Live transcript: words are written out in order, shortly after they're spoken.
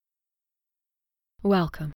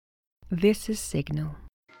Welcome. This is Signal.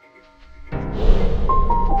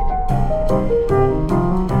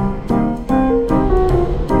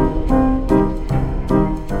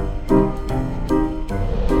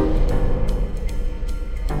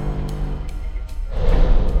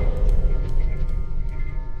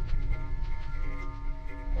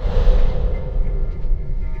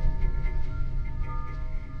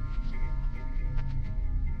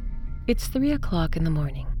 It's 3 o'clock in the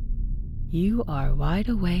morning. You are wide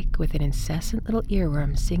awake with an incessant little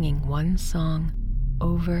earworm singing one song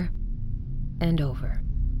over and over.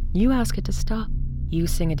 You ask it to stop. You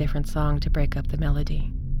sing a different song to break up the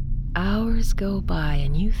melody. Hours go by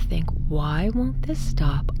and you think, why won't this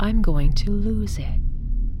stop? I'm going to lose it.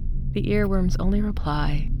 The earworm's only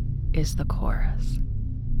reply is the chorus.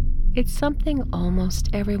 It's something almost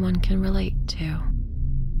everyone can relate to.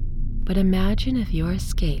 But imagine if your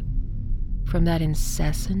escape from that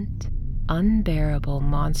incessant, unbearable,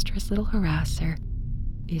 monstrous little harasser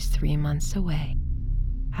is 3 months away.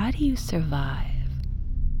 How do you survive?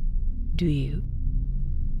 Do you?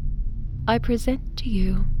 I present to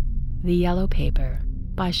you The Yellow Paper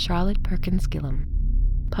by Charlotte Perkins Gilliam,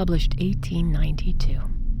 published 1892.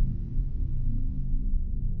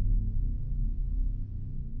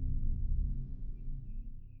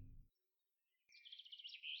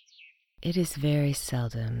 It is very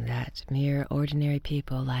seldom that mere ordinary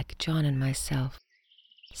people like John and myself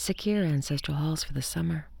secure ancestral halls for the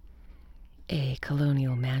summer. A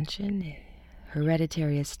colonial mansion, a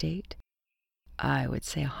hereditary estate, I would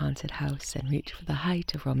say a haunted house and reach for the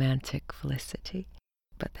height of romantic felicity,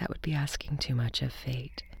 but that would be asking too much of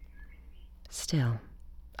fate. Still,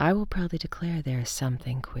 I will proudly declare there is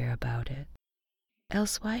something queer about it.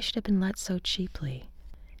 Else why should it have been let so cheaply?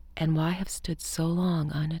 And why have stood so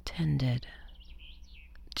long unattended?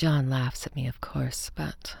 John laughs at me, of course,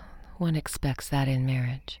 but one expects that in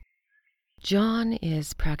marriage. John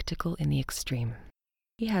is practical in the extreme.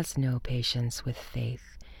 He has no patience with faith,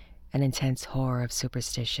 an intense horror of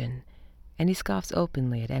superstition, and he scoffs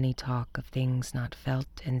openly at any talk of things not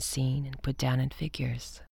felt and seen and put down in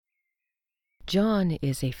figures. John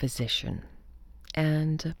is a physician,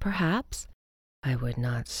 and perhaps, I would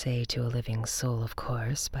not say to a living soul, of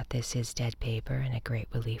course, but this is dead paper and a great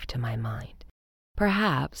relief to my mind.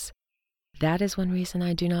 Perhaps that is one reason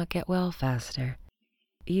I do not get well faster.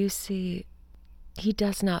 You see, he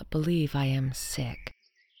does not believe I am sick,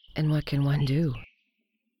 and what can one do?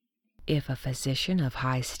 If a physician of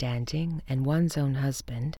high standing and one's own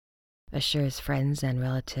husband assures friends and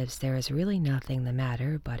relatives there is really nothing the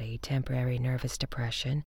matter but a temporary nervous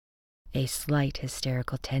depression, a slight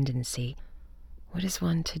hysterical tendency, what is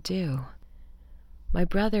one to do? My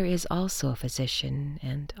brother is also a physician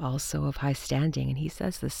and also of high standing, and he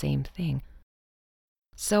says the same thing.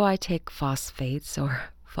 So I take phosphates or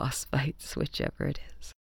phosphites, whichever it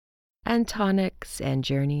is, and tonics and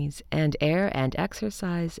journeys and air and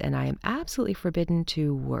exercise, and I am absolutely forbidden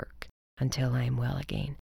to work until I am well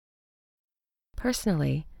again.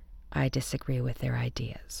 Personally, I disagree with their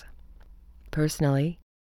ideas. Personally,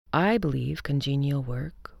 I believe congenial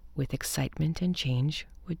work with excitement and change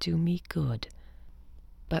would do me good.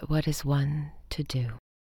 But what is one to do?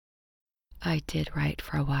 I did write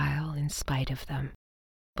for a while in spite of them,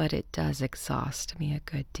 but it does exhaust me a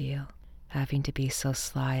good deal, having to be so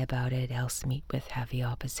sly about it, else meet with heavy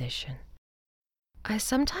opposition. I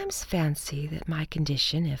sometimes fancy that my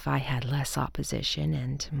condition, if I had less opposition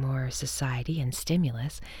and more society and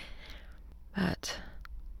stimulus, but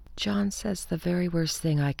John says the very worst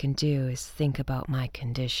thing I can do is think about my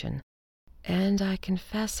condition, and I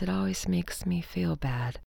confess it always makes me feel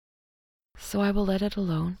bad. So I will let it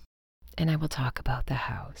alone, and I will talk about the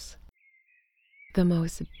house. The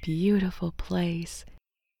most beautiful place.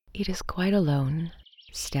 It is quite alone,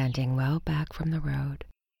 standing well back from the road,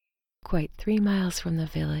 quite 3 miles from the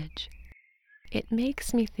village. It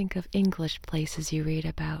makes me think of English places you read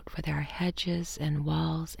about, where there are hedges and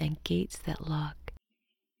walls and gates that lock,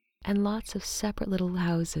 and lots of separate little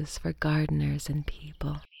houses for gardeners and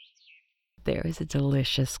people. There is a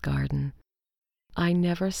delicious garden. I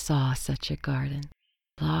never saw such a garden,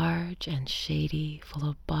 large and shady, full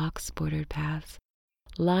of box-bordered paths,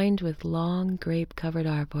 lined with long grape-covered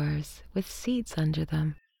arbors with seeds under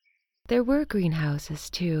them. There were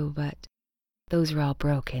greenhouses, too, but those are all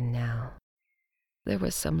broken now. There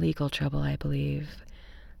was some legal trouble, I believe,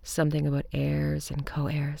 something about heirs and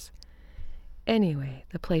co-heirs. Anyway,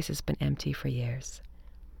 the place has been empty for years.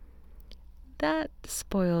 That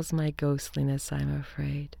spoils my ghostliness, I'm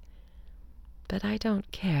afraid. But I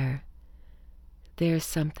don't care. There's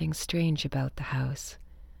something strange about the house.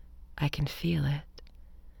 I can feel it.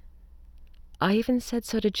 I even said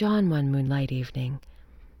so to John one moonlight evening.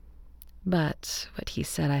 But what he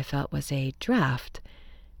said I felt was a draught,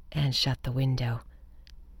 and shut the window.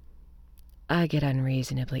 I get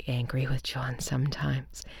unreasonably angry with John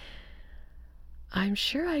sometimes. I'm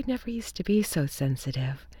sure I never used to be so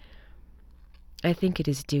sensitive. I think it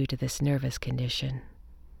is due to this nervous condition.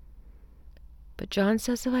 But John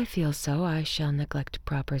says if I feel so, I shall neglect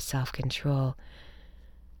proper self-control.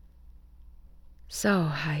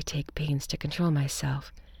 So I take pains to control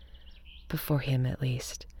myself, before him at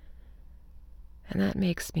least. And that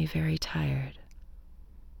makes me very tired.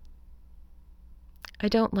 I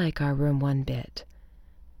don't like our room one bit.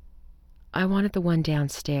 I wanted the one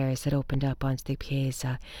downstairs that opened up onto the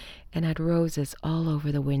piazza and had roses all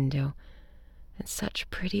over the window and such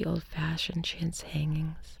pretty old-fashioned chintz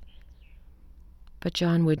hangings. But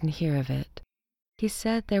John wouldn't hear of it. He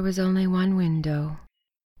said there was only one window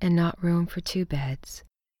and not room for 2 beds,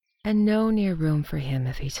 and no near room for him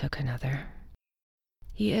if he took another.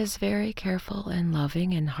 He is very careful and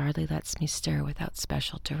loving and hardly lets me stir without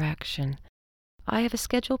special direction. I have a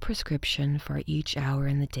scheduled prescription for each hour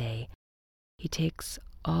in the day. He takes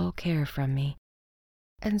all care from me,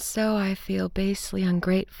 and so I feel basely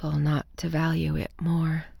ungrateful not to value it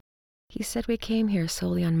more. He said we came here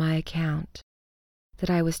solely on my account, that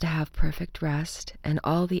I was to have perfect rest and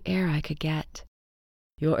all the air I could get.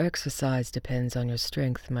 "Your exercise depends on your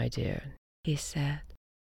strength, my dear," he said,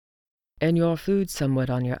 "and your food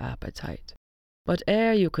somewhat on your appetite, but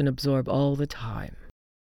air you can absorb all the time."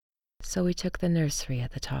 So we took the nursery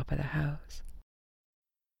at the top of the house.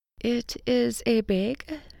 It is a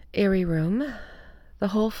big, airy room, the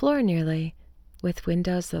whole floor nearly, with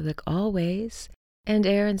windows that look all ways, and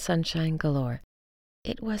air and sunshine galore.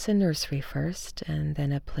 It was a nursery first, and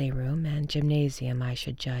then a playroom and gymnasium, I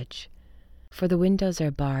should judge, for the windows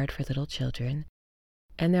are barred for little children,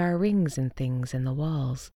 and there are rings and things in the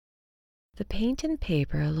walls. The paint and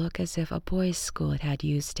paper look as if a boys' school had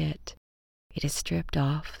used it. It is stripped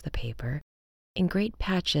off, the paper, in great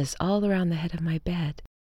patches all around the head of my bed,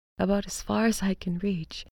 about as far as I can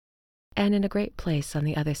reach, and in a great place on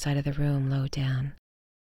the other side of the room low down.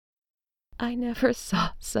 I never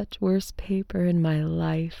saw such worse paper in my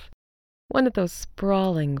life. One of those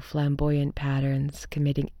sprawling, flamboyant patterns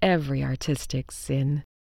committing every artistic sin.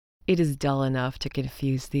 It is dull enough to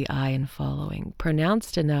confuse the eye in following,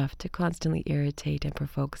 pronounced enough to constantly irritate and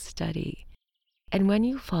provoke study. And when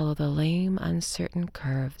you follow the lame, uncertain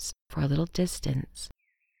curves for a little distance,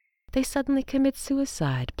 they suddenly commit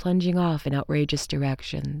suicide, plunging off in outrageous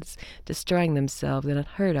directions, destroying themselves in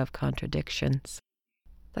unheard-of contradictions.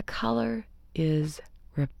 The color is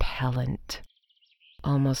repellent,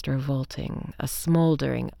 almost revolting, a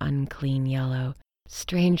smoldering, unclean yellow,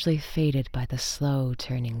 strangely faded by the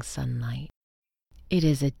slow-turning sunlight. It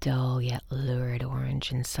is a dull yet lurid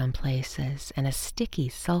orange in some places, and a sticky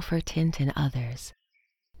sulphur tint in others.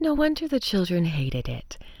 No wonder the children hated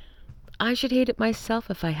it. I should hate it myself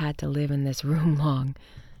if I had to live in this room long.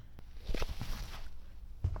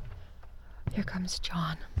 Here comes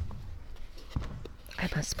John. I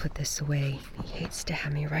must put this away. He hates to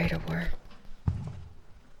have me write a word.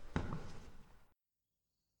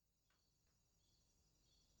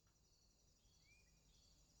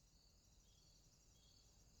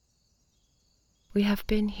 We have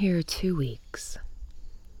been here 2 weeks.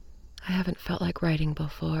 I haven't felt like writing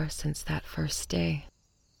before since that first day.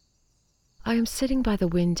 I am sitting by the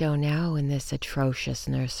window now in this atrocious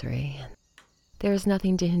nursery, and there is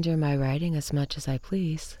nothing to hinder my writing as much as I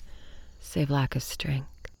please, save lack of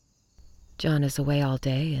strength. John is away all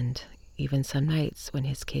day, and even some nights when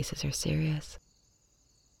his cases are serious.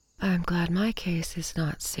 I'm glad my case is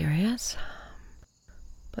not serious,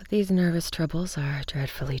 but these nervous troubles are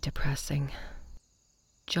dreadfully depressing.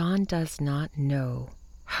 John does not know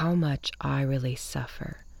how much I really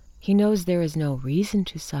suffer. He knows there is no reason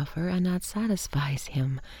to suffer, and that satisfies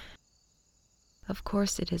him. Of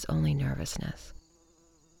course, it is only nervousness.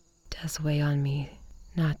 It does weigh on me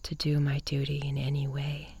not to do my duty in any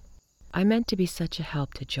way. I meant to be such a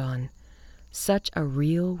help to John, such a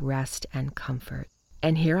real rest and comfort,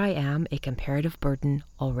 and here I am, a comparative burden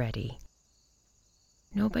already.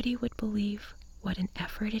 Nobody would believe what an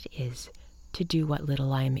effort it is to do what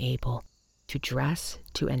little I am able, to dress,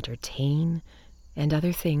 to entertain, and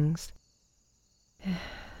other things.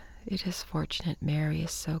 It is fortunate Mary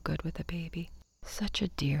is so good with the baby, such a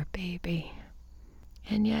dear baby.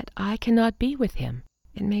 And yet I cannot be with him.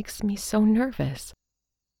 It makes me so nervous.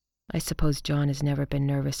 I suppose John has never been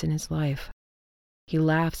nervous in his life. He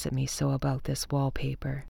laughs at me so about this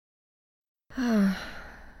wallpaper. At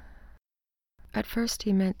first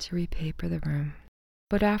he meant to repaper the room,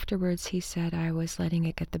 but afterwards he said I was letting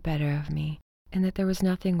it get the better of me, and that there was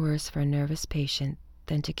nothing worse for a nervous patient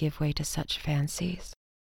than to give way to such fancies.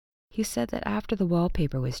 He said that after the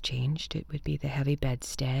wallpaper was changed, it would be the heavy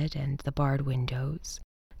bedstead and the barred windows,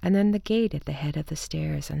 and then the gate at the head of the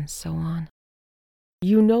stairs, and so on.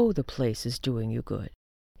 "You know the place is doing you good,"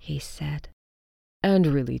 he said. "And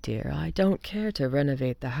really, dear, I don't care to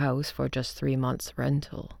renovate the house for just 3 months'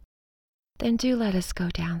 rental." "Then do let us go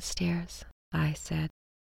downstairs," I said.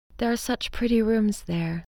 "There are such pretty rooms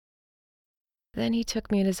there." Then he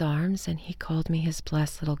took me in his arms, and he called me his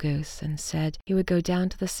blessed little goose, and said he would go down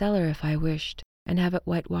to the cellar if I wished, and have it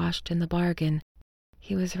whitewashed in the bargain.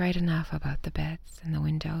 He was right enough about the beds and the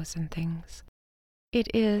windows and things. It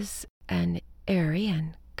is an airy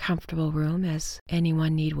and comfortable room, as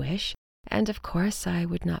anyone need wish, and of course I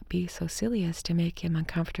would not be so silly as to make him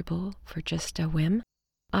uncomfortable for just a whim.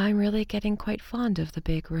 I'm really getting quite fond of the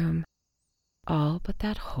big room. All but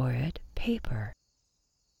that horrid paper.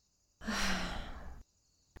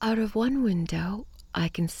 Out of one window, I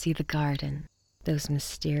can see the garden, those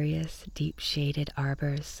mysterious, deep-shaded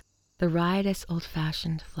arbors, the riotous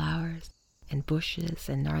old-fashioned flowers, and bushes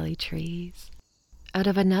and gnarly trees. Out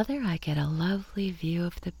of another, I get a lovely view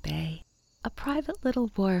of the bay, a private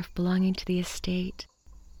little wharf belonging to the estate.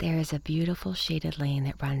 There is a beautiful shaded lane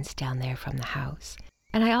that runs down there from the house,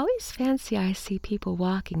 and I always fancy I see people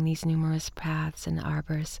walking these numerous paths and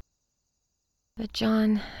arbors. But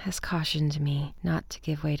John has cautioned me not to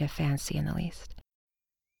give way to fancy in the least.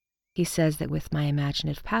 He says that with my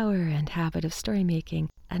imaginative power and habit of story-making,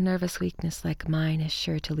 a nervous weakness like mine is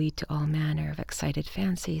sure to lead to all manner of excited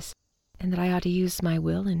fancies, and that I ought to use my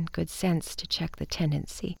will and good sense to check the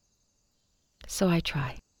tendency. So I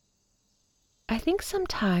try. I think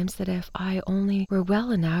sometimes that if I only were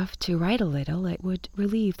well enough to write a little, it would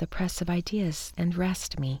relieve the press of ideas and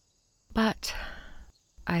rest me. But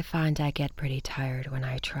I find I get pretty tired when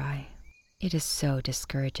I try. It is so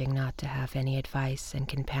discouraging not to have any advice and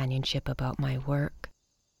companionship about my work.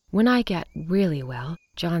 When I get really well,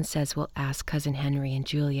 John says we'll ask Cousin Henry and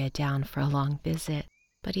Julia down for a long visit,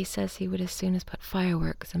 but he says he would as soon as put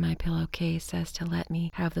fireworks in my pillowcase as to let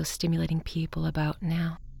me have those stimulating people about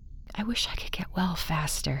now. I wish I could get well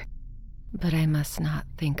faster, but I must not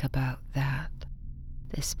think about that.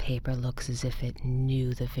 This paper looks as if it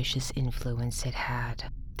knew the vicious influence it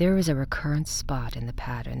had. There is a recurrent spot in the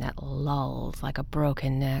pattern that lolls like a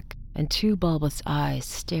broken neck, and 2 bulbous eyes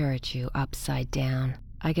stare at you upside down.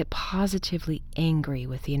 I get positively angry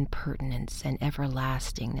with the impertinence and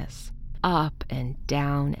everlastingness. Up and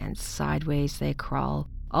down and sideways they crawl.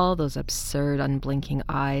 All those absurd, unblinking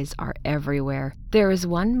eyes are everywhere. There is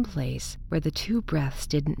one place where the 2 breaths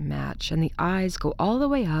didn't match, and the eyes go all the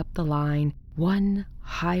way up the line, one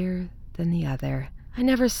higher than the other. I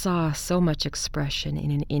never saw so much expression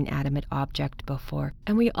in an inanimate object before,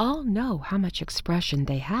 and we all know how much expression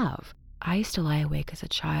they have. I used to lie awake as a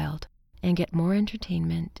child and get more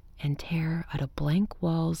entertainment and terror out of blank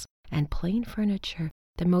walls and plain furniture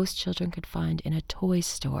than most children could find in a toy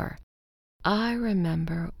store. I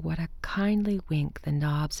remember what a kindly wink the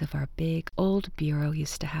knobs of our big old bureau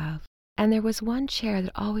used to have, and there was one chair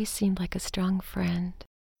that always seemed like a strong friend.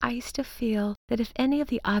 I used to feel that if any of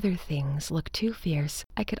the other things looked too fierce,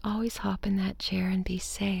 I could always hop in that chair and be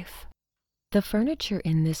safe. The furniture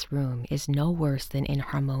in this room is no worse than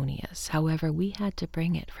inharmonious. However, we had to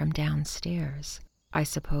bring it from downstairs. I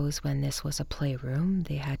suppose when this was a playroom,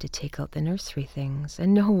 they had to take out the nursery things,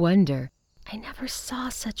 and no wonder. I never saw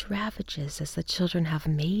such ravages as the children have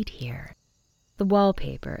made here. The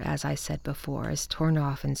wallpaper, as I said before, is torn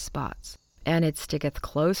off in spots, and it sticketh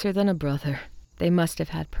closer than a brother. They must have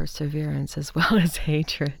had perseverance as well as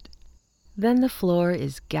hatred. Then the floor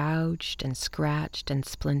is gouged and scratched and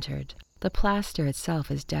splintered. The plaster itself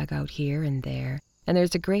is dug out here and there, and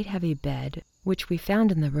there's a great heavy bed, which we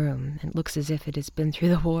found in the room, and looks as if it has been through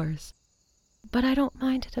the wars. But I don't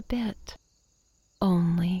mind it a bit.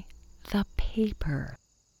 Only the paper.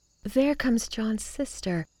 There comes John's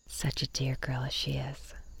sister, such a dear girl as she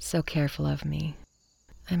is, so careful of me.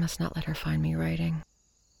 I must not let her find me writing.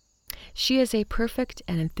 She is a perfect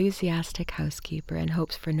and enthusiastic housekeeper and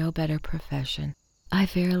hopes for no better profession. I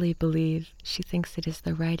verily believe she thinks it is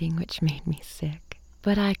the writing which made me sick.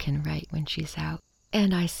 But I can write when she's out,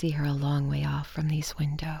 and I see her a long way off from these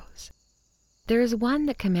windows. There is one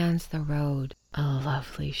that commands the road, a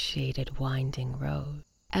lovely shaded winding road,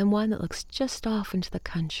 and one that looks just off into the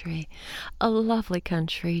country, a lovely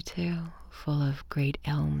country too, full of great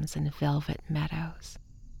elms and velvet meadows.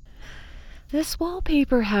 This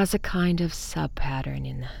wallpaper has a kind of sub-pattern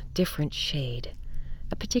in a different shade,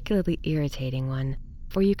 a particularly irritating one,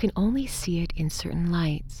 for you can only see it in certain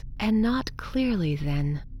lights, and not clearly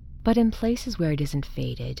then. But in places where it isn't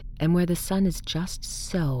faded, and where the sun is just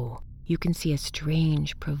so, you can see a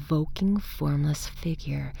strange, provoking, formless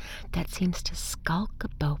figure that seems to skulk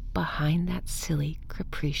about behind that silly,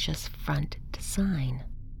 capricious front design.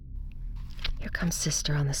 Here comes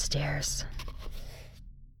Sister on the stairs.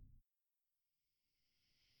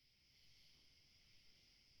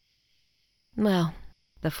 Well,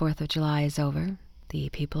 the 4th of July is over, the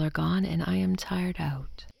people are gone, and I am tired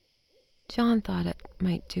out. John thought it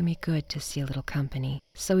might do me good to see a little company,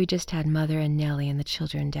 so we just had Mother and Nellie and the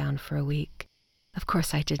children down for a week. Of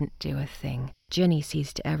course I didn't do a thing. Jenny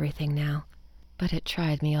sees to everything now, but it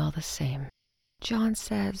tried me all the same. John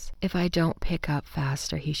says if I don't pick up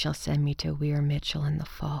faster, he shall send me to Weir Mitchell in the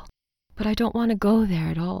fall. But I don't want to go there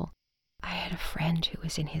at all. I had a friend who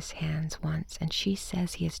was in his hands once, and she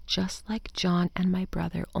says he is just like John and my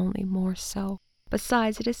brother, only more so.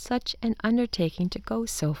 Besides, it is such an undertaking to go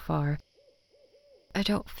so far. I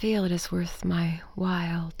don't feel it is worth my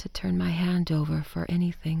while to turn my hand over for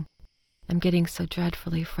anything. I'm getting so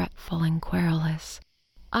dreadfully fretful and querulous.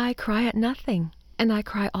 I cry at nothing, and I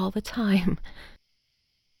cry all the time.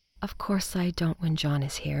 Of course I don't when John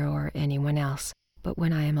is here or anyone else, but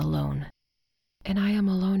when I am alone. And I am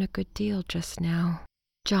alone a good deal just now.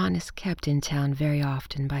 John is kept in town very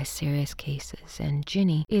often by serious cases, and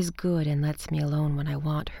Ginny is good and lets me alone when I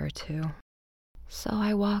want her to. So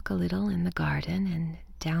I walk a little in the garden and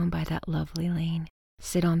down by that lovely lane,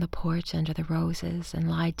 sit on the porch under the roses, and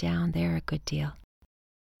lie down there a good deal.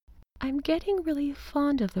 I'm getting really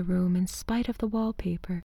fond of the room in spite of the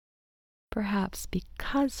wallpaper. Perhaps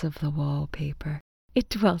because of the wallpaper. It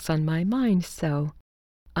dwells on my mind so.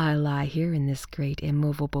 I lie here in this great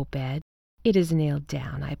immovable bed. It is nailed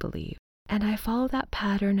down, I believe, and I follow that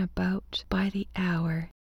pattern about by the hour.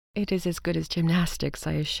 It is as good as gymnastics,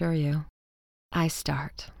 I assure you. I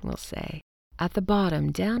start, we'll say, at the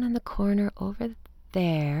bottom, down in the corner over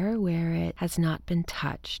there where it has not been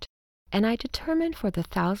touched, and I determine for the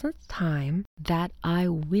 1000th time that I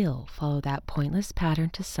will follow that pointless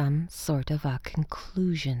pattern to some sort of a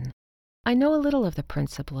conclusion. I know a little of the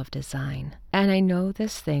principle of design, and I know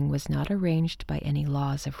this thing was not arranged by any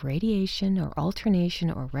laws of radiation or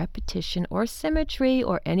alternation or repetition or symmetry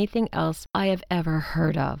or anything else I have ever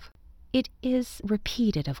heard of. It is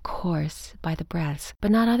repeated, of course, by the breaths,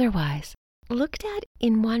 but not otherwise. Looked at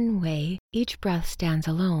in one way, each breath stands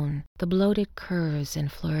alone, the bloated curves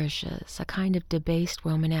and flourishes, a kind of debased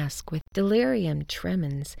Romanesque with delirium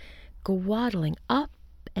tremens, go waddling up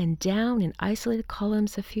and down in isolated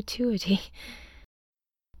columns of futility.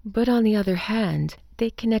 But on the other hand, they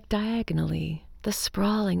connect diagonally. The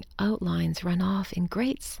sprawling outlines run off in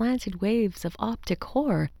great slanted waves of optic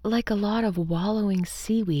horror, like a lot of wallowing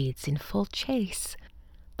seaweeds in full chase.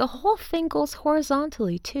 The whole thing goes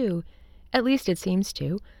horizontally, too. At least it seems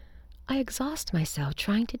to. I exhaust myself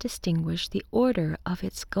trying to distinguish the order of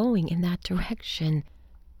its going in that direction.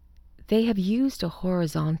 They have used a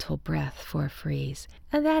horizontal breath for a frieze,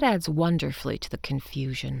 and that adds wonderfully to the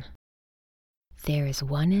confusion. There is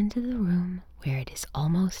one end of the room where it is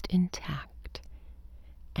almost intact,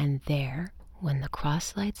 and there, when the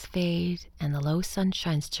cross lights fade and the low sun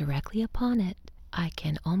shines directly upon it, I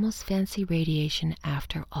can almost fancy radiation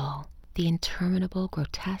after all. The interminable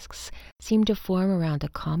grotesques seem to form around a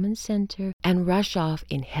common center and rush off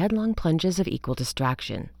in headlong plunges of equal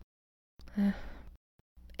distraction.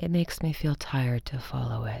 It makes me feel tired to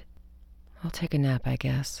follow it. I'll take a nap, I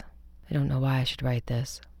guess. I don't know why I should write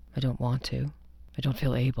this. I don't want to. I don't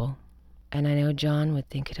feel able. And I know John would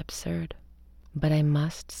think it absurd. But I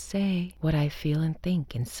must say what I feel and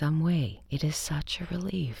think in some way. It is such a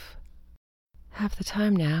relief. Half the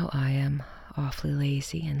time now I am awfully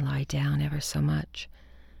lazy and lie down ever so much.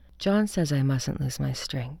 John says I mustn't lose my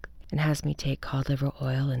strength, and has me take cod liver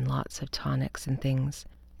oil and lots of tonics and things,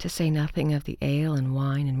 to say nothing of the ale and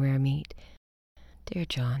wine and rare meat. Dear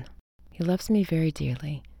John, he loves me very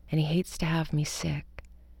dearly, and he hates to have me sick.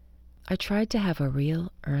 I tried to have a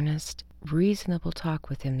real, earnest, reasonable talk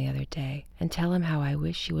with him the other day, and tell him how I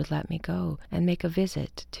wish he would let me go and make a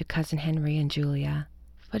visit to Cousin Henry and Julia.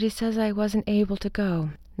 But he says I wasn't able to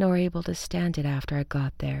go, nor able to stand it after I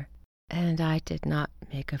got there. And I did not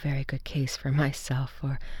make a very good case for myself,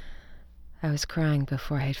 for I was crying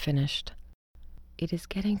before I had finished. It is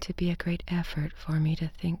getting to be a great effort for me to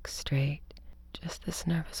think straight. Just this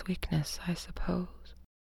nervous weakness, I suppose.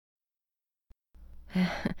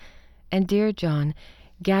 And dear John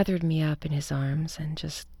gathered me up in his arms and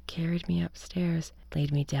just carried me upstairs,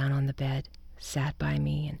 laid me down on the bed, sat by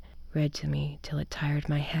me, and read to me till it tired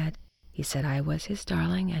my head. He said I was his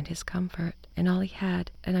darling and his comfort, and all he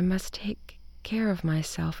had, and I must take care of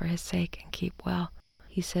myself for his sake and keep well.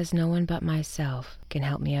 He says no one but myself can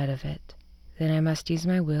help me out of it. Then I must use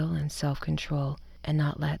my will and self-control and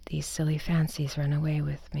not let these silly fancies run away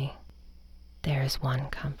with me. There is one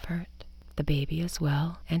comfort. The baby is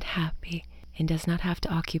well and happy and does not have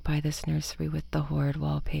to occupy this nursery with the horrid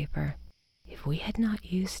wallpaper. If we had not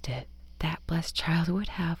used it, that blessed child would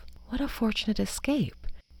have. What a fortunate escape!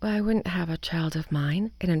 I wouldn't have a child of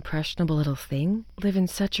mine, an impressionable little thing, live in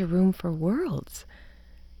such a room for worlds.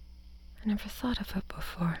 I never thought of it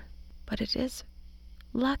before, but it is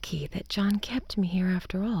lucky that John kept me here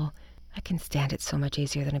after all. I can stand it so much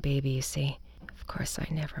easier than a baby, you see. Of course, I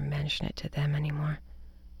never mention it to them anymore.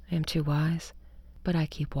 I am too wise, but I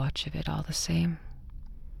keep watch of it all the same.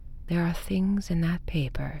 There are things in that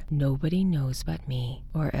paper nobody knows but me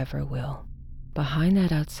or ever will. Behind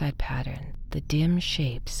that outside pattern, the dim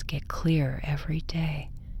shapes get clearer every day.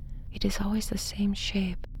 It is always the same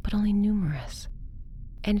shape, but only numerous.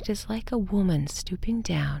 And it is like a woman stooping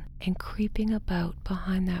down and creeping about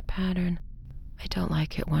behind that pattern. I don't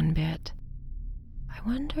like it one bit. I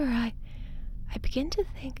wonder, I begin to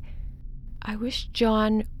think, I wish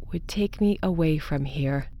John would take me away from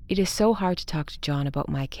here. It is so hard to talk to John about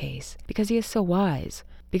my case, because he is so wise,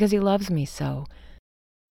 because he loves me so.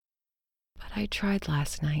 But I tried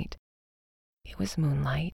last night. It was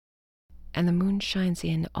moonlight, and the moon shines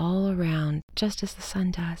in all around, just as the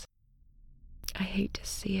sun does. I hate to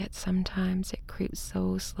see it sometimes. It creeps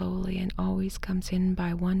so slowly and always comes in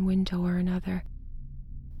by one window or another.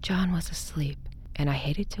 John was asleep, and I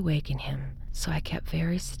hated to waken him, so I kept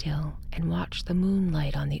very still and watched the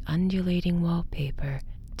moonlight on the undulating wallpaper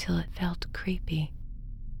till it felt creepy.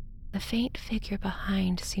 The faint figure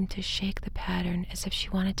behind seemed to shake the pattern as if she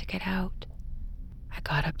wanted to get out. I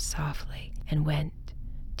got up softly and went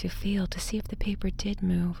to feel to see if the paper did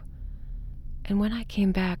move. And when I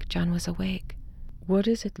came back, John was awake. "What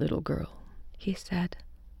is it, little girl?" he said.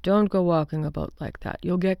 "Don't go walking about like that.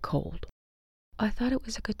 You'll get cold." I thought it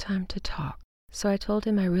was a good time to talk, so I told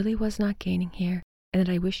him I really was not gaining here and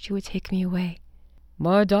that I wished you would take me away.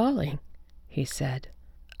 "My darling," he said,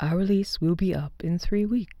 "our lease will be up in 3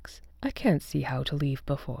 weeks. I can't see how to leave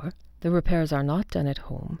before. The repairs are not done at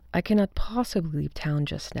home. I cannot possibly leave town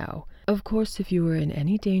just now. Of course, if you were in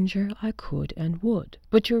any danger, I could and would.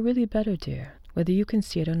 But you're really better, dear, whether you can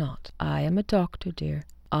see it or not. I am a doctor, dear.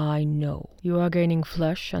 I know. You are gaining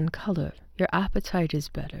flesh and color. Your appetite is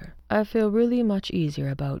better. I feel really much easier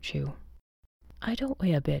about you." "I don't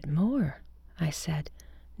weigh a bit more," I said,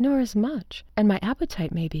 "nor as much, and my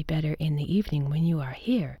appetite may be better in the evening when you are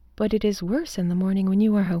here, but it is worse in the morning when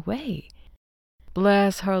you are away."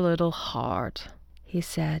 "Bless her little heart," he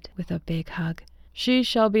said with a big hug. "She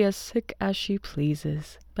shall be as sick as she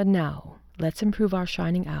pleases. But now, let's improve our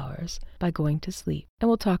shining hours by going to sleep, and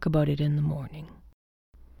we'll talk about it in the morning."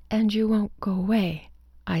 "And you won't go away?"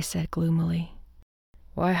 I said gloomily.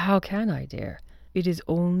 "Why, how can I, dear? It is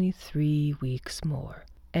only 3 weeks more,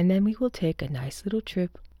 and then we will take a nice little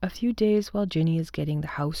trip, a few days while Ginny is getting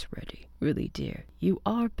the house ready. Really, dear, you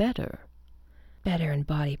are better." "Better in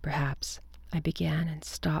body, perhaps," I began and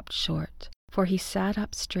stopped short, for he sat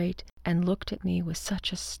up straight and looked at me with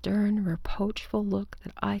such a stern, reproachful look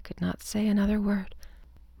that I could not say another word.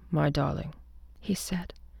 "My darling," he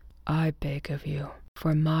said, "I beg of you,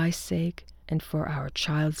 for my sake and for our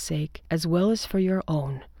child's sake, as well as for your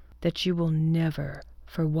own, that you will never,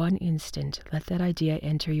 for one instant, let that idea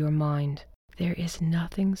enter your mind. There is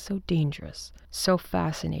nothing so dangerous, so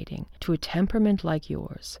fascinating, to a temperament like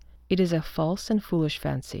yours. It is a false and foolish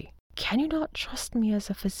fancy. Can you not trust me as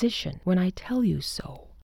a physician when I tell you so?"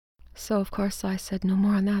 So of course I said no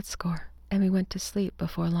more on that score, and we went to sleep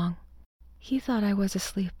before long. He thought I was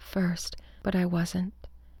asleep first, but I wasn't.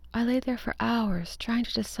 I lay there for hours trying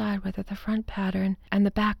to decide whether the front pattern and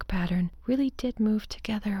the back pattern really did move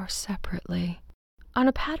together or separately. On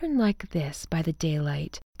a pattern like this, by the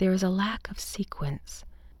daylight, there is a lack of sequence,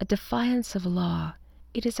 a defiance of law.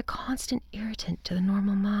 It is a constant irritant to the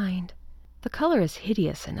normal mind. The color is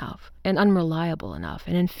hideous enough, and unreliable enough,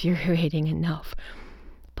 and infuriating enough.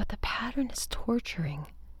 But the pattern is torturing.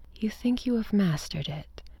 You think you have mastered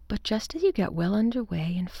it, but just as you get well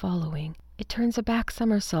underway in following, it turns a back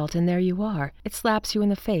somersault, and there you are. It slaps you in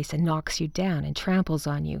the face and knocks you down and tramples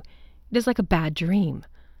on you. It is like a bad dream.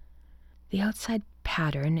 The outside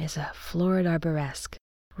pattern is a florid arboresque,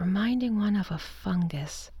 reminding one of a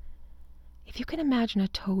fungus. If you can imagine a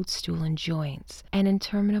toadstool in joints, an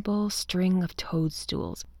interminable string of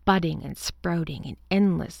toadstools, budding and sprouting in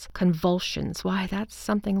endless convulsions, why, that's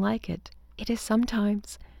something like it. It is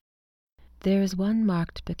sometimes. There is one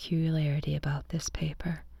marked peculiarity about this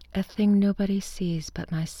paper, a thing nobody sees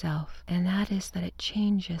but myself, and that is that it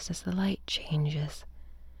changes as the light changes.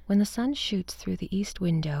 When the sun shoots through the east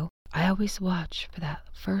window, I always watch for that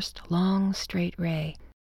first long, straight ray.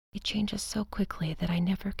 It changes so quickly that I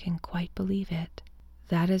never can quite believe it.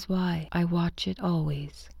 That is why I watch it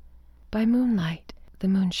always. By moonlight, the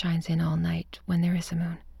moon shines in all night when there is a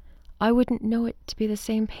moon. I wouldn't know it to be the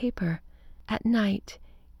same paper. At night,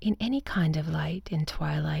 in any kind of light, in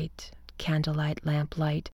twilight, candlelight,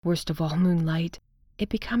 lamplight, worst of all moonlight, it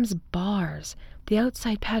becomes bars, the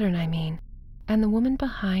outside pattern I mean, and the woman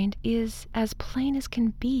behind is as plain as can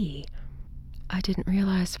be. I didn't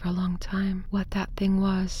realize for a long time what that thing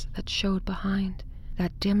was that showed behind,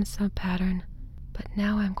 that dim sub-pattern, but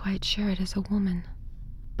now I'm quite sure it is a woman.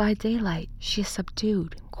 By daylight, she is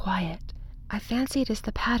subdued and quiet. I fancy it is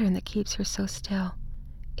the pattern that keeps her so still.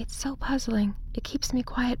 It's so puzzling. It keeps me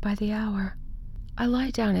quiet by the hour. I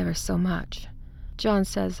lie down ever so much. John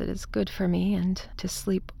says it is good for me and to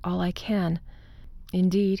sleep all I can.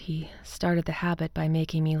 Indeed, he started the habit by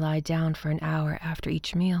making me lie down for an hour after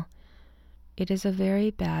each meal. It is a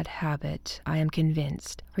very bad habit, I am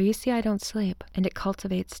convinced, for you see I don't sleep, and it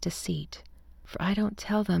cultivates deceit, for I don't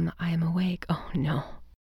tell them I am awake. Oh, no.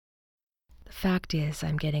 The fact is,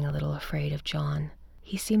 I'm getting a little afraid of John.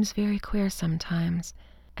 He seems very queer sometimes,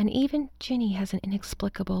 and even Ginny has an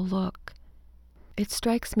inexplicable look. It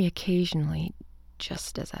strikes me occasionally,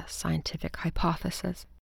 just as a scientific hypothesis.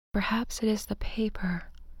 Perhaps it is the paper.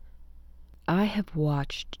 I have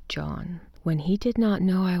watched John when he did not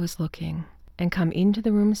know I was looking, and come into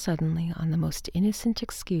the room suddenly on the most innocent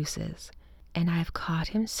excuses, and I have caught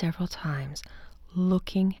him several times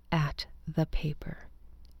looking at the paper.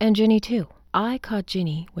 And Ginny, too. I caught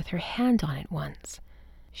Ginny with her hand on it once.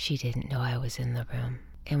 She didn't know I was in the room,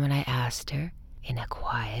 and when I asked her, in a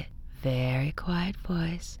quiet, very quiet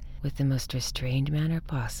voice, with the most restrained manner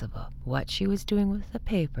possible, what she was doing with the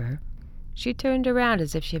paper, she turned around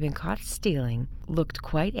as if she had been caught stealing, looked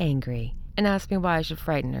quite angry, and asked me why I should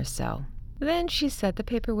frighten her so. Then she said the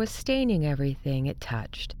paper was staining everything it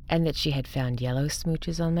touched, and that she had found yellow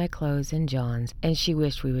smooches on my clothes and John's, and she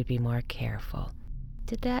wished we would be more careful.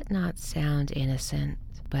 Did that not sound innocent?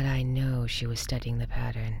 But I know she was studying the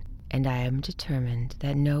pattern, and I am determined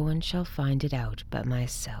that no one shall find it out but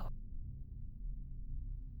myself.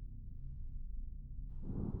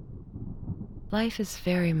 Life is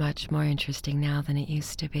very much more interesting now than it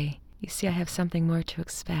used to be. You see, I have something more to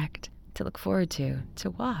expect, to look forward to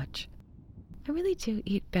watch. I really do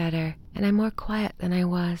eat better, and I'm more quiet than I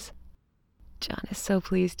was. John is so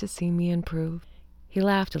pleased to see me improve. He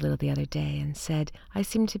laughed a little the other day and said I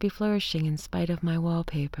seemed to be flourishing in spite of my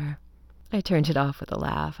wallpaper. I turned it off with a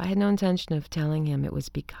laugh. I had no intention of telling him it was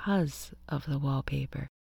because of the wallpaper.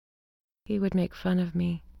 He would make fun of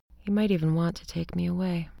me. He might even want to take me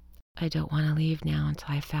away. I don't want to leave now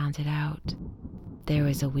until I've found it out. There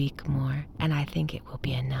is a week more, and I think it will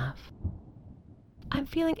be enough. I'm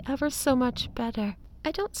feeling ever so much better.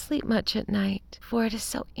 I don't sleep much at night, for it is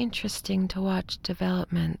so interesting to watch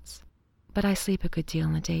developments. But I sleep a good deal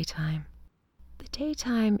in the daytime. The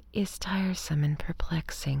daytime is tiresome and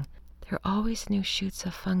perplexing. There are always new shoots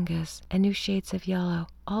of fungus and new shades of yellow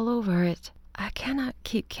all over it. I cannot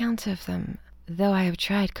keep count of them, though I have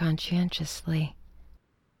tried conscientiously.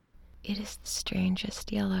 It is the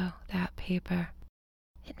strangest yellow, that paper.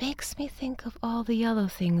 It makes me think of all the yellow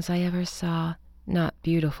things I ever saw. Not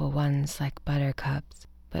beautiful ones like buttercups,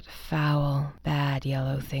 but foul, bad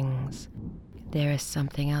yellow things. There is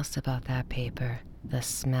something else about that paper, the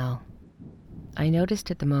smell. I noticed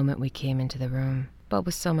it the moment we came into the room, but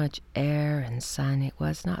with so much air and sun it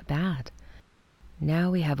was not bad. Now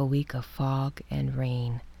we have a week of fog and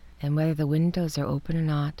rain, and whether the windows are open or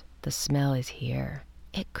not, the smell is here.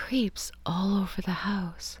 It creeps all over the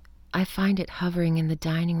house. I find it hovering in the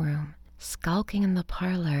dining room, skulking in the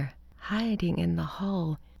parlor, hiding in the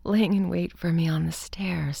hall, laying in wait for me on the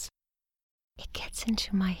stairs. It gets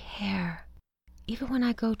into my hair. Even when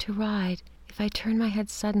I go to ride, if I turn my head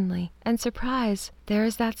suddenly, and surprise, there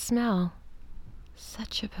is that smell.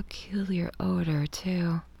 Such a peculiar odor,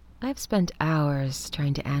 too. I've spent hours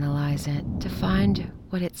trying to analyze it, to find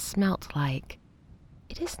what it smelt like.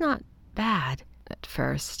 It is not bad at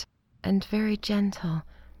first, and very gentle,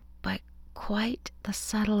 but quite the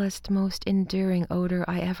subtlest, most enduring odor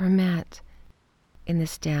I ever met. In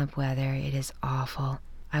this damp weather, it is awful.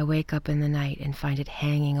 I wake up in the night and find it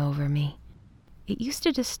hanging over me. It used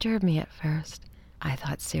to disturb me at first. I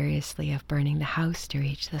thought seriously of burning the house to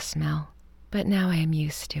reach the smell, but now I am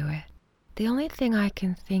used to it. The only thing I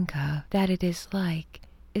can think of that it is like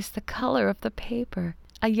is the color of the paper.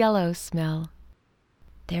 a yellow smell.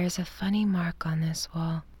 There's a funny mark on this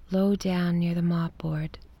wall, low down near the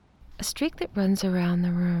mopboard. A streak that runs around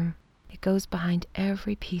the room. It goes behind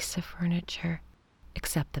every piece of furniture,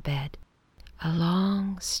 except the bed. A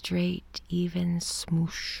long, straight, even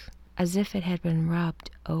smoosh, as if it had been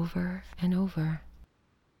rubbed over and over.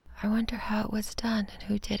 I wonder how it was done and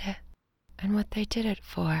who did it, and what they did it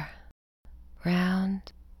for.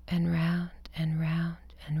 Round and round and round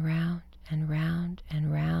and round and round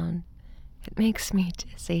and round. It makes me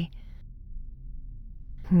dizzy.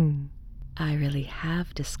 I really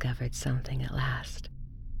have discovered something at last.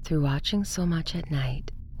 Through watching so much at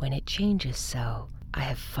night, when it changes so, I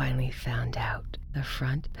have finally found out the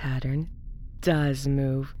front pattern does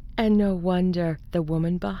move, and no wonder the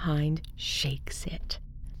woman behind shakes it.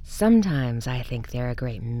 Sometimes I think there are a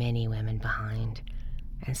great many women behind,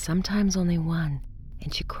 and sometimes only one,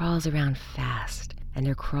 and she crawls around fast, and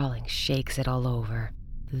her crawling shakes it all over.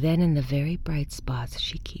 Then in the very bright spots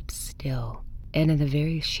she keeps still, and in the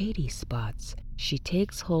very shady spots she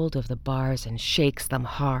takes hold of the bars and shakes them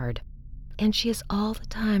hard. And she is all the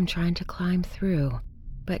time trying to climb through,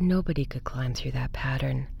 but nobody could climb through that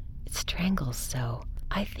pattern. It strangles so.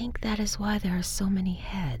 I think that is why there are so many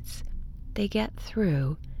heads. They get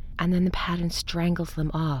through, and then the pattern strangles them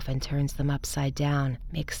off and turns them upside down,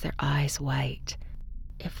 makes their eyes white.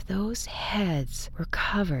 If those heads were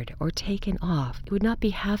covered or taken off, it would not be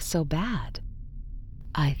half so bad.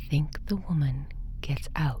 I think the woman gets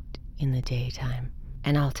out in the daytime,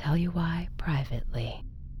 and I'll tell you why privately.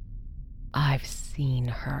 I've seen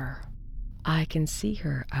her. I can see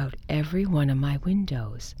her out every one of my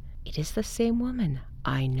windows. It is the same woman,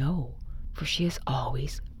 I know, for she is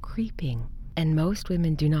always creeping, and most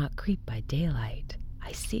women do not creep by daylight.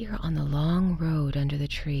 I see her on the long road under the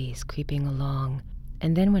trees, creeping along,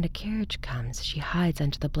 and then when a carriage comes, she hides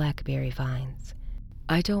under the blackberry vines.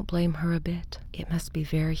 I don't blame her a bit. It must be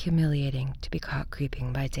very humiliating to be caught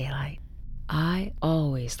creeping by daylight. I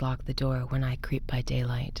always lock the door when I creep by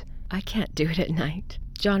daylight. I can't do it at night.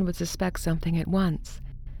 John would suspect something at once.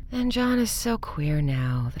 And John is so queer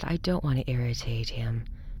now that I don't want to irritate him.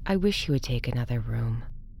 I wish he would take another room.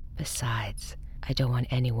 Besides, I don't want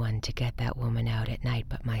anyone to get that woman out at night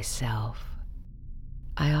but myself.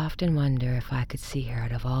 I often wonder if I could see her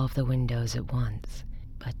out of all of the windows at once.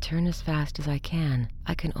 But turn as fast as I can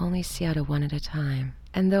only see out of one at a time.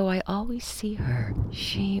 And though I always see her,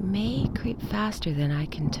 she may creep faster than I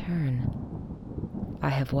can turn. I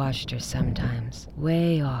have watched her sometimes,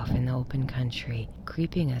 way off in the open country,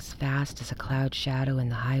 creeping as fast as a cloud shadow in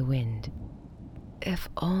the high wind. If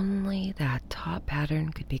only that top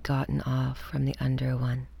pattern could be gotten off from the under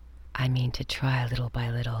one. I mean to try little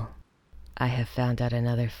by little. I have found out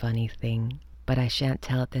another funny thing, but I shan't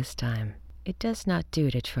tell it this time. It does not do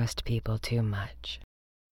to trust people too much.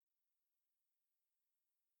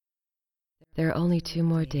 There are only 2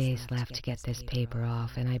 more days left to get this paper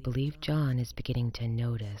off, and I believe John is beginning to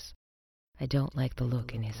notice. I don't like the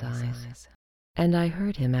look in his eyes. And I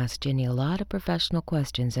heard him ask Ginny a lot of professional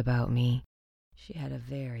questions about me. She had a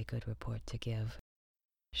very good report to give.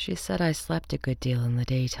 She said I slept a good deal in the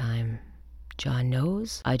daytime. John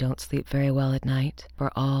knows I don't sleep very well at night,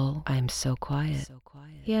 for all I'm so quiet.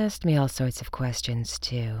 He asked me all sorts of questions,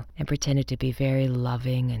 too, and pretended to be very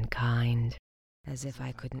loving and kind, as if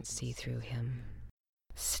I couldn't see through him.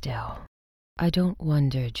 Still, I don't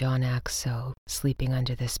wonder John acts so, sleeping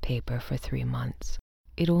under this paper for 3 months.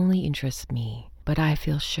 It only interests me, but I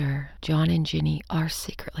feel sure John and Ginny are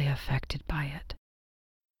secretly affected by it.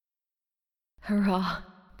 Hurrah!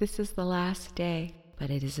 This is the last day,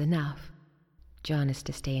 but it is enough. John is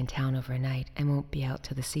to stay in town overnight and won't be out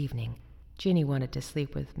till this evening. Ginny wanted to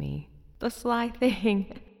sleep with me. The sly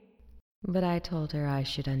thing! But I told her I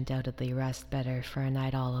should undoubtedly rest better for a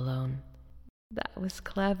night all alone. That was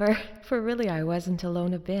clever, for really I wasn't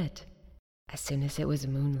alone a bit. As soon as it was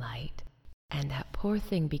moonlight, and that poor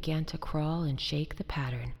thing began to crawl and shake the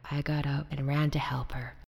pattern, I got up and ran to help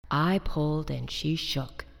her. I pulled and she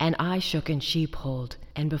shook, and I shook and she pulled,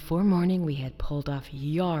 and before morning we had pulled off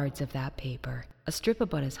yards of that paper, a strip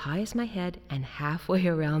about as high as my head and halfway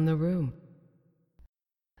around the room.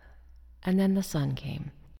 And then the sun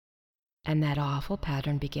came, and that awful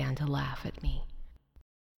pattern began to laugh at me.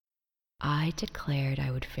 I declared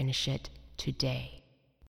I would finish it today.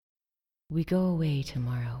 We go away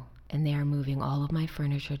tomorrow, and they are moving all of my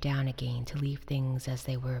furniture down again to leave things as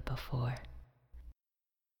they were before.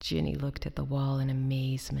 Ginny looked at the wall in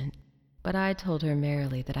amazement, but I told her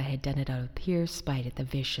merrily that I had done it out of pure spite at the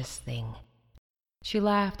vicious thing. She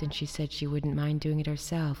laughed and she said she wouldn't mind doing it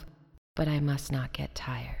herself, but I must not get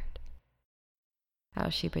tired. How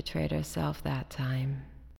she betrayed herself that time.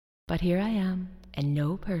 But here I am, and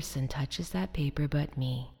no person touches that paper but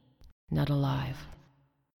me. Not alive.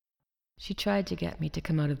 She tried to get me to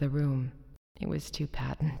come out of the room. It was too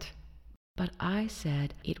patent. But I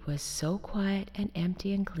said it was so quiet and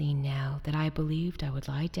empty and clean now that I believed I would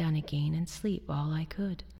lie down again and sleep all I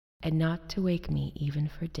could, and not to wake me even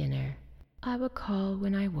for dinner. I would call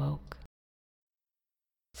when I woke.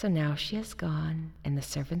 So now she is gone, and the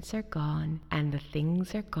servants are gone, and the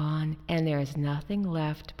things are gone, and there is nothing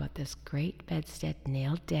left but this great bedstead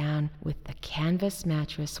nailed down with the canvas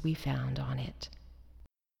mattress we found on it.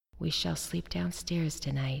 We shall sleep downstairs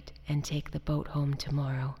tonight and take the boat home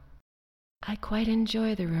tomorrow. I quite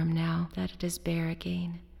enjoy the room now that it is bare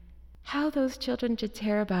again. How those children should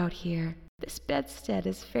tear about here. This bedstead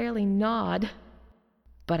is fairly gnawed.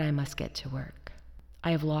 But I must get to work.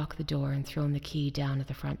 I have locked the door and thrown the key down at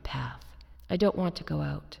the front path. I don't want to go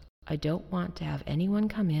out. I don't want to have anyone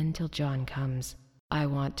come in till John comes. I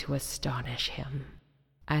want to astonish him.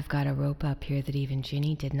 I've got a rope up here that even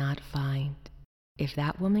Ginny did not find. If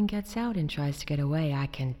that woman gets out and tries to get away, I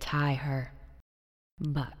can tie her.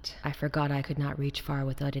 But I forgot I could not reach far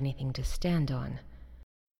without anything to stand on.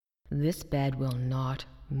 This bed will not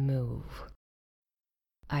move.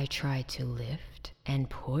 I tried to lift and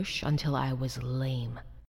push until I was lame.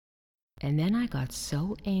 And then I got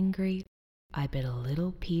so angry, I bit a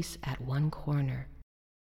little piece at one corner,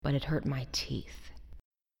 but it hurt my teeth.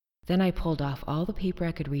 Then I pulled off all the paper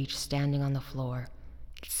I could reach standing on the floor.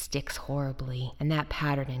 It sticks horribly, and that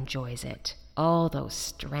pattern enjoys it. All those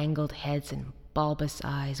strangled heads and bulbous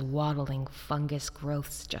eyes, waddling fungus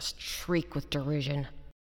growths just shriek with derision.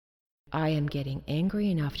 I am getting angry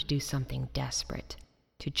enough to do something desperate.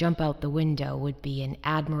 To jump out the window would be an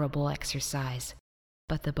admirable exercise,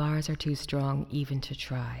 but the bars are too strong even to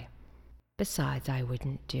try. Besides, I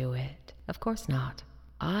wouldn't do it. Of course not.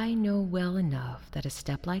 I know well enough that a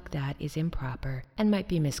step like that is improper and might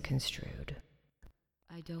be misconstrued.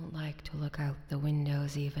 I don't like to look out the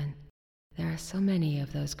windows even. There are so many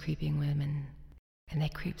of those creeping women, and they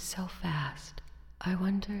creep so fast. I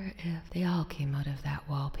wonder if they all came out of that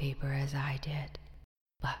wallpaper as I did.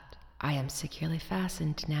 But I am securely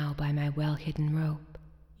fastened now by my well-hidden rope.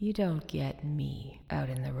 You don't get me out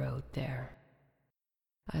in the road there.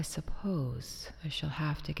 I suppose I shall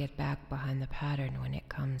have to get back behind the pattern when it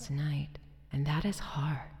comes night, and that is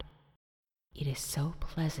hard. It is so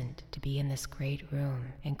pleasant to be in this great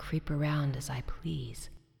room and creep around as I please.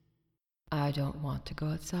 I don't want to go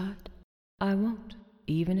outside. I won't,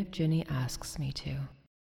 even if Ginny asks me to.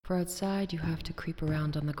 For outside you have to creep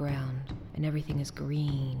around on the ground, and everything is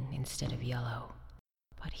green instead of yellow.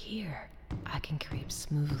 But here, I can creep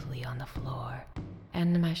smoothly on the floor,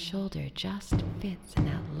 and my shoulder just fits in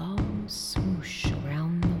that long swoosh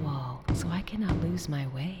around the wall, so I cannot lose my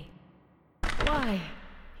way. Why,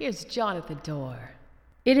 here's John at the door.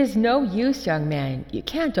 It is no use, young man. You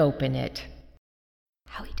can't open it.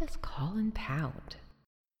 How he does call and pound.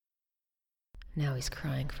 Now he's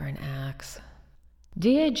crying for an axe.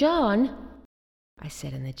 Dear John, I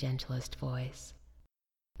said in the gentlest voice,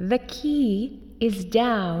 the key is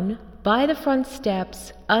down by the front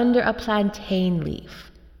steps under a plantain leaf.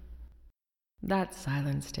 That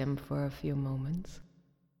silenced him for a few moments.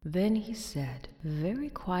 Then he said, very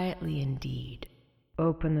quietly indeed,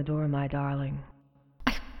 Open the door, my darling.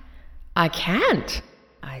 I can't,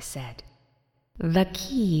 I said. The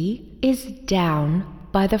key is down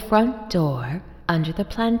by the front door under the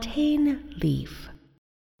plantain leaf.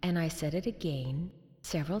 And I said it again,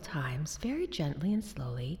 several times, very gently and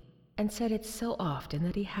slowly, and said it so often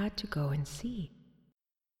that he had to go and see.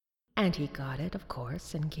 And he got it, of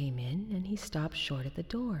course, and came in, and he stopped short at the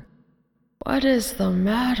door. What is the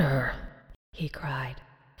matter? He cried.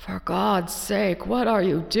 For God's sake, what are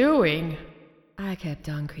you doing? I kept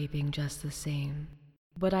on creeping just the same,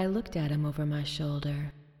 but I looked at him over my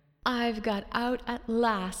shoulder. I've got out at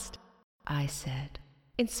last, I said,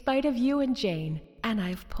 in spite of you and Jane, and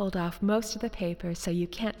I've pulled off most of the paper so you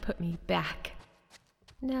can't put me back.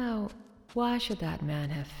 Now, why should that man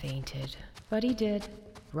have fainted? But he did,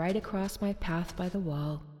 right across my path by the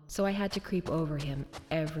wall, so I had to creep over him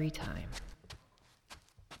every time.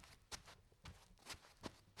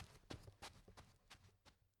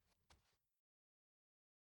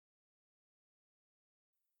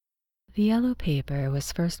 The yellow paper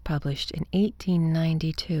was first published in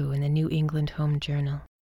 1892 in the New England Home Journal.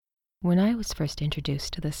 When I was first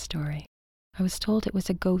introduced to this story, I was told it was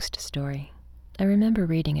a ghost story. I remember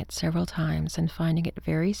reading it several times and finding it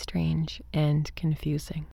very strange and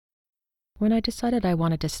confusing. When I decided I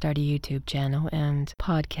wanted to start a YouTube channel and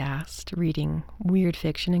podcast reading weird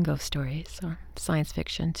fiction and ghost stories, or science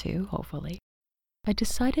fiction too, hopefully, I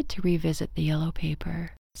decided to revisit the yellow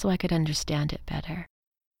paper so I could understand it better.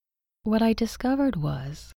 What I discovered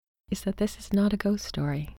is that this is not a ghost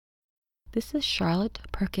story. This is Charlotte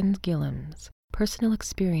Perkins Gillam's personal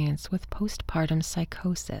experience with postpartum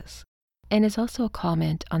psychosis, and is also a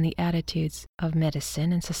comment on the attitudes of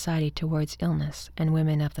medicine and society towards illness and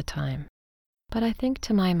women of the time. But I think,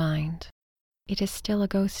 to my mind, it is still a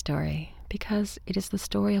ghost story because it is the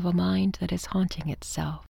story of a mind that is haunting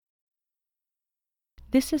itself.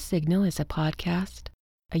 This is Signal is a podcast,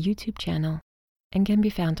 a YouTube channel, and can be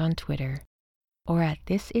found on Twitter or at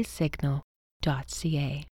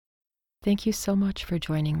thisissignal.ca. Thank you so much for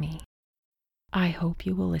joining me. I hope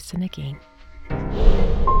you will listen again.